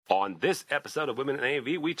On this episode of Women in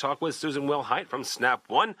AV, we talk with Susan Wilhite from Snap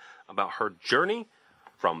One about her journey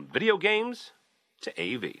from video games to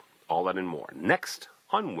AV. All that and more next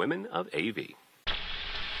on Women of AV.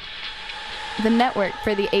 The network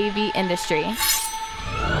for the AV industry.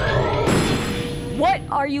 What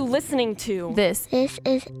are you listening to? This is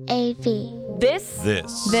AV. This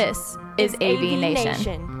is AV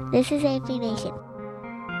Nation. This is AV Nation.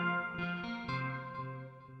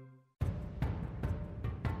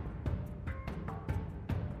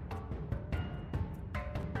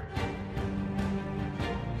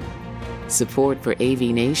 Support for AV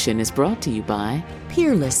Nation is brought to you by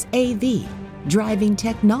Peerless AV, driving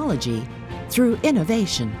technology through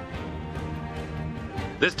innovation.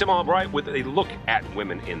 This is Tim Albright with a look at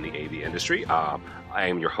women in the AV industry. I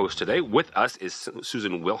am your host today. With us is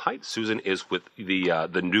Susan Wilhite. Susan is with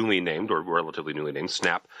the newly named, or relatively newly named,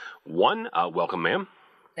 Snap One. Welcome, ma'am.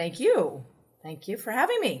 Thank you. Thank you for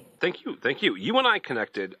having me. Thank you. You and I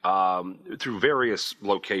connected through various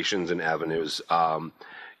locations and avenues.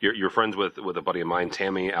 You're friends with a buddy of mine,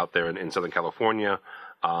 Tammy, out there in Southern California,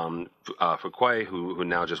 Fuquay, who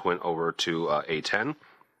now just went over to A10.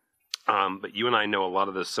 But you and I know a lot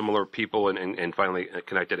of the similar people and finally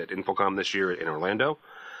connected at Infocom this year in Orlando.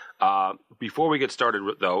 Before we get started,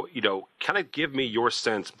 though, kind of give me your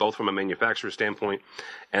sense, both from a manufacturer standpoint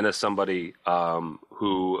and as somebody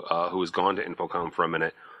who has gone to Infocom for a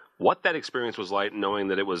minute, what that experience was like, knowing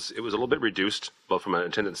that it was a little bit reduced, both from an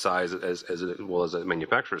attendance size as well as a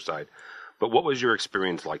manufacturer side. But what was your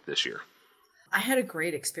experience like this year? I had a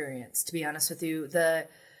great experience, to be honest with you. There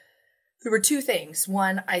were two things.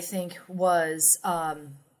 One, I think, was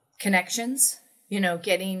connections,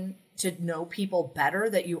 getting to know people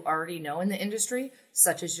better that you already know in the industry,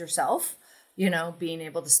 such as yourself, being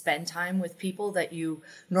able to spend time with people that you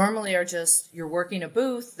normally you're working a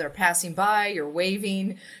booth, they're passing by, you're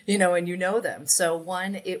waving, and you know them. So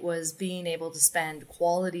one, it was being able to spend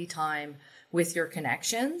quality time with your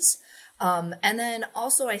connections. And then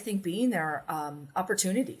also, I think being there,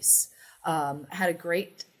 opportunities. Had a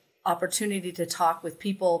great opportunity to talk with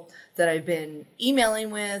people that I've been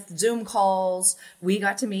emailing with, Zoom calls. We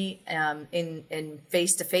got to meet in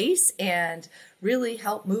face to face and really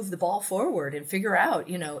help move the ball forward and figure out,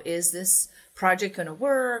 is this project going to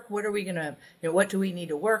work? What are we going to, what do we need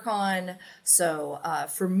to work on? So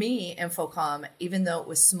for me, Infocom, even though it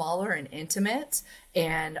was smaller and intimate,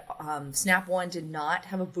 and Snap One did not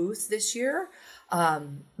have a booth this year,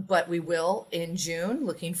 but we will in June.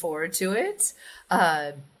 Looking forward to it.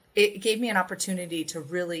 It gave me an opportunity to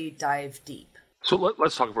really dive deep. So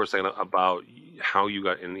let's talk for a second about how you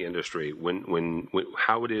got in the industry.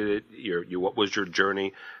 How did it? What was your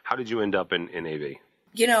journey? How did you end up in AV?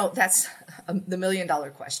 That's the $1 million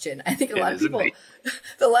question. I think a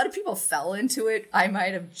lot of people fell into it. I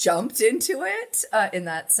might have jumped into it in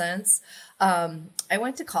that sense. I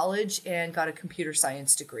went to college and got a computer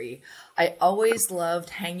science degree. I always loved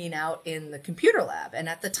hanging out in the computer lab, and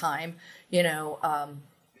at the time,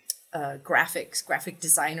 graphic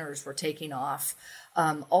designers were taking off.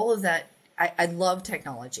 All of that, I love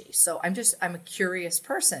technology. So I'm a curious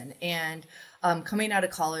person. And coming out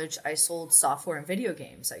of college, I sold software and video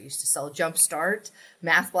games. I used to sell Jumpstart,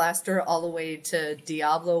 Math Blaster, all the way to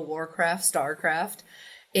Diablo, Warcraft, StarCraft.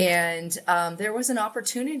 And there was an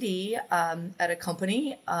opportunity at a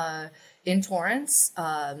company in Torrance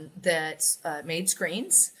that made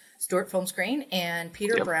screens, Stuart Film Screen, and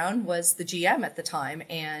Peter Brown was the GM at the time.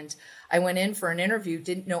 And I went in for an interview,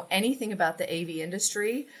 didn't know anything about the AV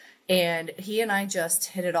industry, and he and I just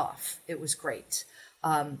hit it off. It was great.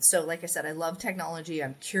 So like I said, I love technology.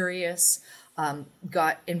 I'm curious.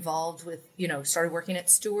 Got involved with, started working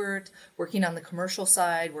at Stuart, working on the commercial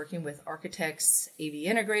side, working with architects, AV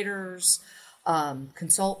integrators,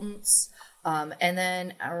 consultants. And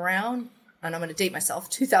then around, and I'm going to date myself,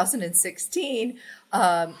 2016,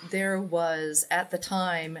 there was, at the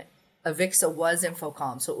time, Avixa was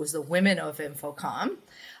Infocom. So it was the women of Infocom.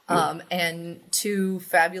 And two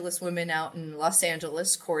fabulous women out in Los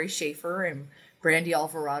Angeles, Corey Schaefer and Brandy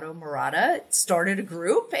Alvarado Murata, started a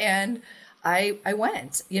group, and I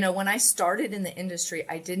went. When I started in the industry,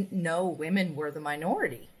 I didn't know women were the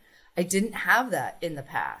minority. I didn't have that in the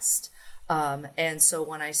past. And so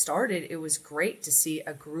when I started, it was great to see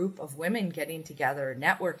a group of women getting together,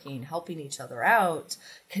 networking, helping each other out,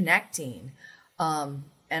 connecting.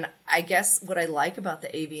 And I guess what I like about the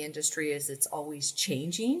AV industry is it's always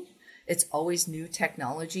changing. It's always new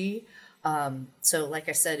technology. So like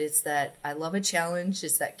I said, it's that I love a challenge.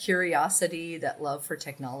 It's that curiosity, that love for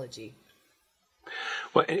technology.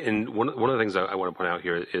 Well, and one of the things I want to point out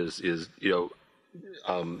here is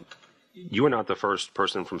you are not the first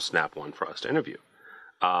person from Snap One for us to interview.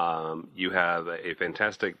 You have a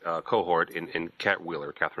fantastic cohort in Catherine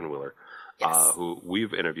Wheeler, Yes. who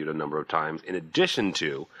we've interviewed a number of times, in addition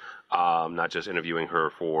to not just interviewing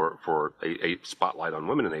her for a spotlight on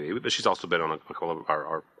women in AV, but she's also been on a couple of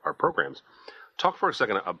our programs. Talk for a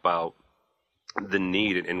second about the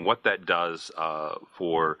need and what that does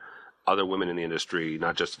for other women in the industry,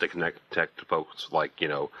 not just to connect to folks like,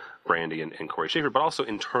 Brandy and Corey Schaefer, but also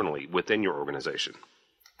internally within your organization.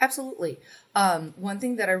 Absolutely. One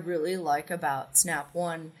thing that I really like about Snap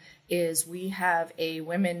One is we have a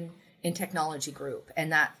women in technology group,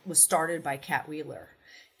 and that was started by Kat Wheeler.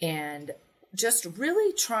 And just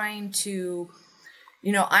really trying to,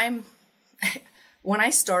 when I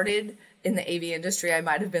started in the AV industry, I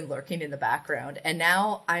might have been lurking in the background. And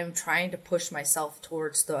now I'm trying to push myself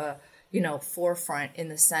towards the, forefront in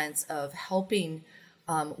the sense of helping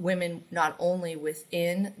women not only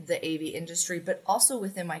within the AV industry, but also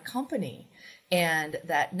within my company, and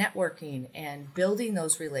that networking and building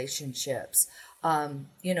those relationships,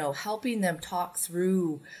 helping them talk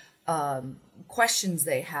through questions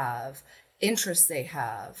they have, interests they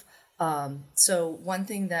have. So one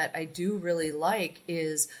thing that I do really like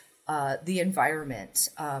is the environment.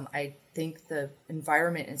 I think the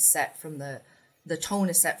environment is set from the tone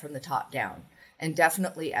is set from the top down. And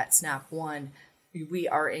definitely at Snap One, we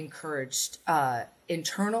are encouraged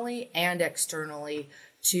internally and externally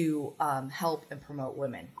to help and promote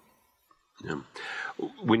women. Yeah.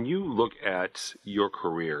 When you look at your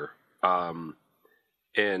career, and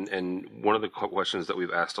one of the questions that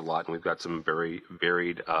we've asked a lot, and we've got some very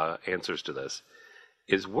varied answers to this,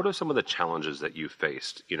 is what are some of the challenges that you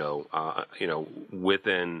faced,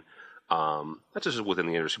 within, not just within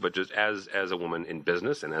the industry, but just as a woman in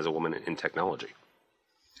business and as a woman in technology?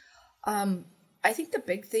 I think the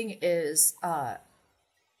big thing is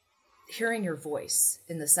hearing your voice,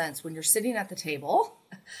 in the sense when you're sitting at the table,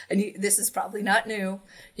 and this is probably not new.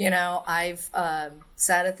 I've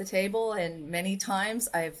sat at the table, and many times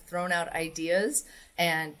I've thrown out ideas,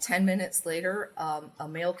 and 10 minutes later, a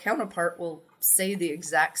male counterpart will say the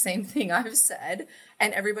exact same thing I've said,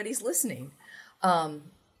 and everybody's listening.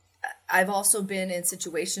 I've also been in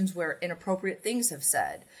situations where inappropriate things have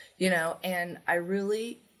said, and I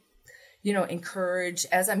really encourage,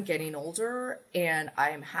 as I'm getting older, and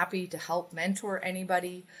I am happy to help mentor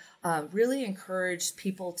anybody, really encourage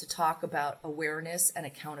people to talk about awareness and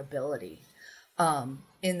accountability,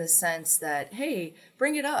 in the sense that, hey,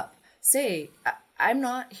 bring it up. Say, I'm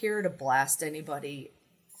not here to blast anybody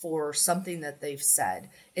for something that they've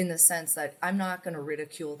said, in the sense that I'm not going to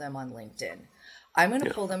ridicule them on LinkedIn. I'm going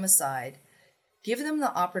to pull them aside, give them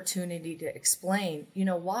the opportunity to explain,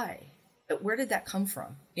 why. Where did that come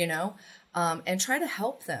from? And try to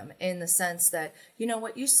help them in the sense that,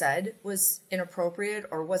 what you said was inappropriate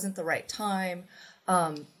or wasn't the right time,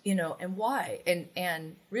 and why.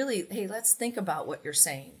 And really, hey, let's think about what you're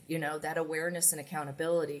saying, that awareness and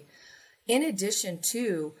accountability. In addition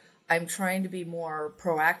to, I'm trying to be more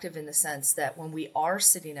proactive in the sense that when we are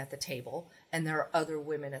sitting at the table and there are other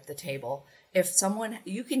women at the table,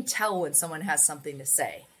 you can tell when someone has something to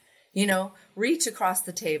say. Reach across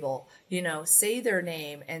the table, say their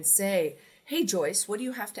name and say, hey, Joyce, what do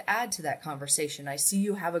you have to add to that conversation? I see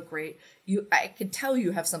you have I can tell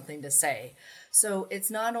you have something to say. So it's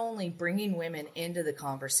not only bringing women into the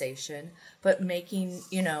conversation, but making,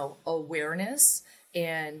 awareness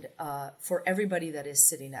and for everybody that is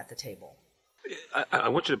sitting at the table. I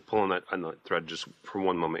want you to pull on that thread just for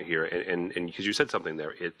one moment here. And because you said something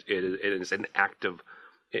there, it is an active.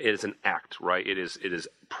 It is an act, right? It is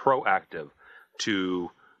proactive to,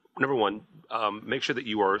 number one, make sure that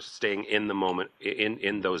you are staying in the moment,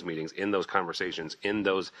 in those meetings, in those conversations, in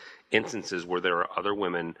those instances where there are other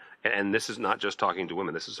women. And this is not just talking to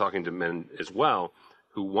women. This is talking to men as well,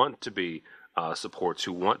 who want to be supports,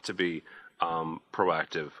 who want to be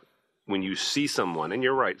proactive. When you see someone, and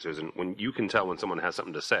you're right, Susan, when you can tell when someone has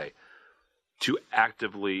something to say, to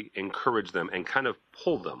actively encourage them and kind of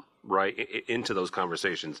pull them right into those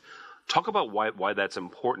conversations. Talk about why that's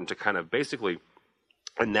important, to kind of basically,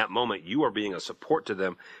 in that moment, you are being a support to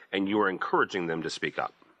them and you are encouraging them to speak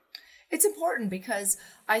up. It's important because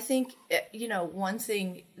I think, one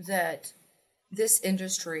thing that this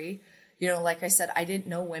industry, like I said, I didn't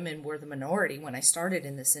know women were the minority when I started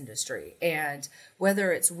in this industry. And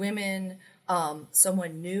whether it's women,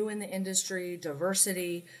 someone new in the industry,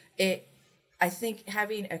 diversity, I think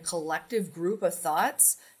having a collective group of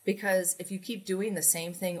thoughts, because if you keep doing the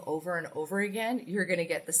same thing over and over again, you're going to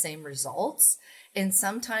get the same results. And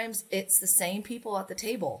sometimes it's the same people at the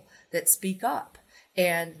table that speak up,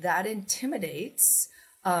 and that intimidates,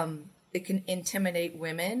 it can intimidate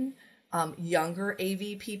women, younger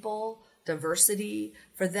AV people, diversity,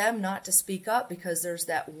 for them not to speak up because there's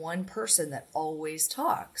that one person that always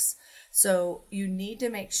talks. So you need to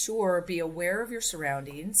make sure, be aware of your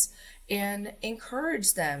surroundings and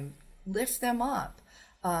encourage them, lift them up,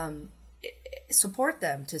 support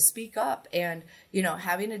them to speak up. And,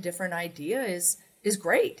 having a different idea is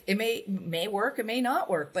great. It may work, it may not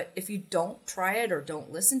work, but if you don't try it or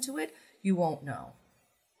don't listen to it, you won't know.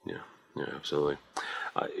 Yeah, absolutely.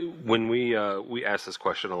 When we ask this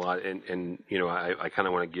question a lot, and I kind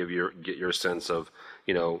of want to get your sense of,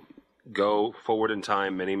 go forward in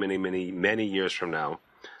time, many years from now,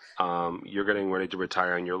 you're getting ready to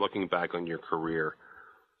retire, and you're looking back on your career.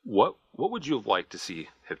 What would you have liked to see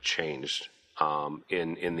have changed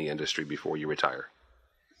in the industry before you retire?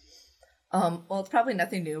 Well, it's probably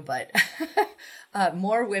nothing new, but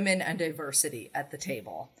more women and diversity at the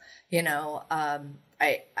table.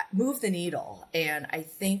 I move the needle, and I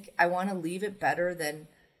think I want to leave it better than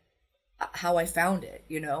how I found it,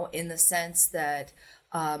 in the sense that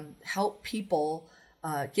help people,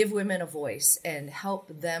 give women a voice and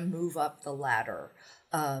help them move up the ladder.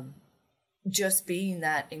 Just being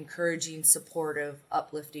that encouraging, supportive,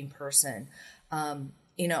 uplifting person. And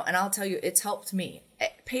I'll tell you, it's helped me.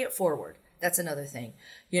 Pay it forward. That's another thing.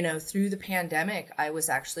 Through the pandemic, I was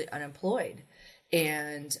actually unemployed.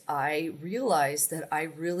 And I realized that I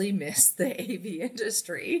really missed the AV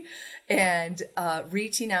industry, and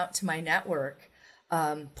reaching out to my network,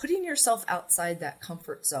 putting yourself outside that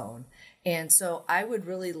comfort zone. And so I would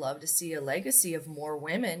really love to see a legacy of more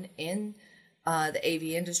women in the AV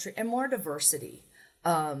industry and more diversity.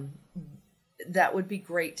 That would be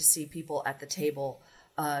great to see people at the table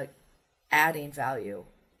adding value.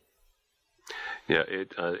 Yeah,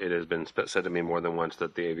 it has been said to me more than once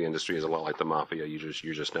that the AV industry is a lot like the mafia.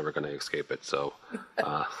 You're just never going to escape it. So,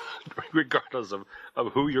 regardless of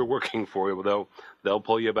who you're working for, they'll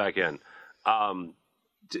pull you back in.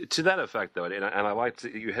 To that effect, though, and I liked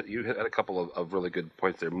you had a couple of really good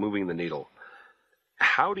points there. Moving the needle.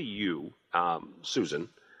 How do you, Susan,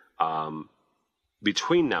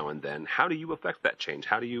 between now and then, how do you affect that change?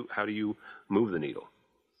 How do you move the needle?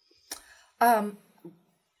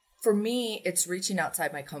 For me, it's reaching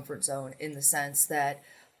outside my comfort zone in the sense that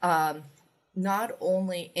not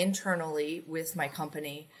only internally with my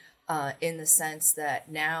company, in the sense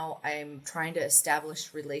that now I'm trying to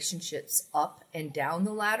establish relationships up and down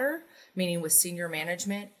the ladder, meaning with senior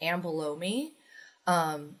management and below me,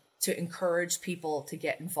 to encourage people to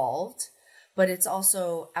get involved. But it's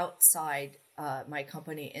also outside my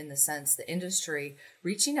company in the sense, the industry,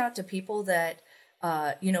 reaching out to people that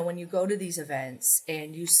when you go to these events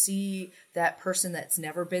and you see that person that's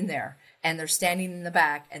never been there and they're standing in the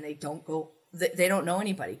back and they don't know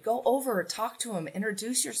anybody, go over, talk to them,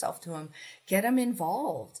 introduce yourself to them, get them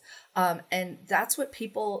involved. And that's what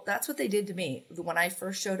they did to me. When I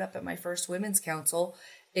first showed up at my first women's council,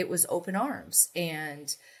 it was open arms,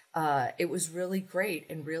 and it was really great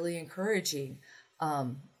and really encouraging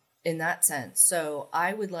in that sense. So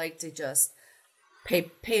I would like to just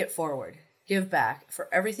pay it forward. Give back for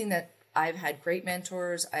everything that I've had. Great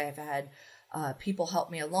mentors. I have had people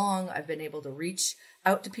help me along. I've been able to reach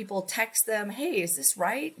out to people, text them, hey, is this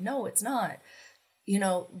right? No, it's not.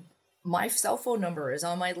 My cell phone number is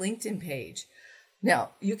on my LinkedIn page. Now,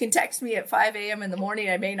 you can text me at 5 a.m. in the morning.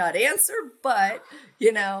 I may not answer, but,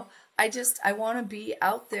 I want to be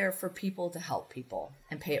out there for people to help people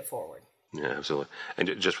and pay it forward. Yeah, absolutely. And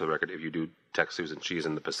just for the record, if you do text Susan, she's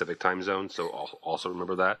in the Pacific time zone, so also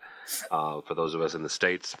remember that. For those of us in the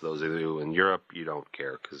States, for those of you in Europe, you don't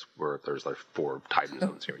care because there's like 4 time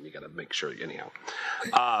zones here, and you got to make sure anyhow.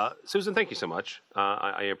 Susan, thank you so much.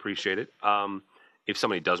 I appreciate it. If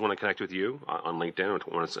somebody does want to connect with you on LinkedIn or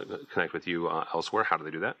wants to connect with you elsewhere, how do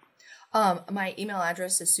they do that? My email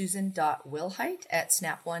address is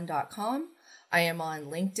susan.wilhite@snapone.com. I am on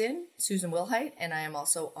LinkedIn, Susan Wilhite, and I am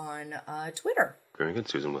also on Twitter. Very good,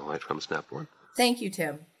 Susan Wilhite from Snap One. Thank you,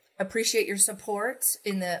 Tim. Appreciate your support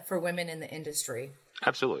for women in the industry.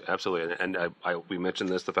 Absolutely. And we mentioned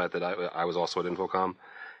the fact that I was also at Infocom,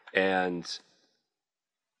 and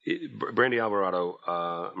Brandy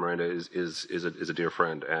Alvarado, Miranda is a dear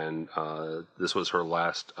friend, and this was her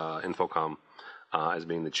last Infocom as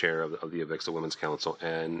being the chair of the Avixa Women's Council,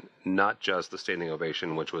 and not just the standing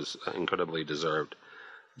ovation, which was incredibly deserved.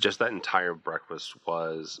 Just that entire breakfast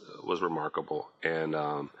was remarkable, and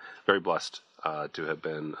very blessed to have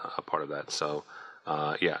been a part of that. So,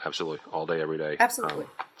 yeah, absolutely, all day, every day. Absolutely.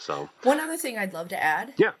 So, one other thing I'd love to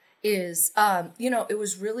add, is, it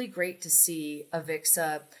was really great to see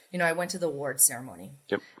Avixa. I went to the award ceremony.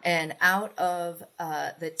 Yep. And out of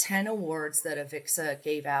the 10 awards that Avixa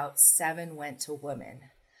gave out, 7 went to women.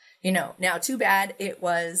 Now too bad it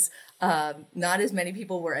was not as many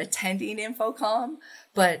people were attending InfoComm,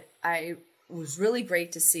 but it was really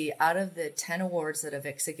great to see out of the 10 awards that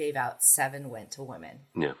Avixa gave out, 7 went to women.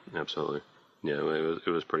 Yeah, absolutely. Yeah, it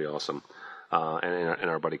was pretty awesome. And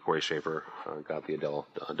our buddy Corey Schaefer got the Adele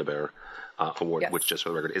DeBear Award, yes. which, just for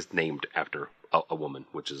the record, is named after a woman,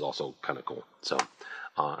 which is also kind of cool. So,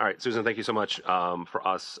 all right, Susan, thank you so much for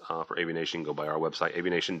us, for AVNation. Go by our website,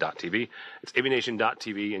 avnation.tv. It's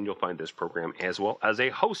avnation.tv, and you'll find this program as well as a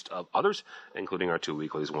host of others, including our 2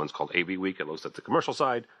 weeklies. One's called AV Week. It looks at the commercial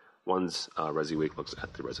side. One's Resi Week looks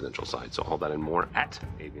at the residential side. So all that and more at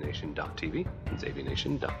avnation.tv. It's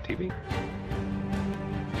avnation.tv.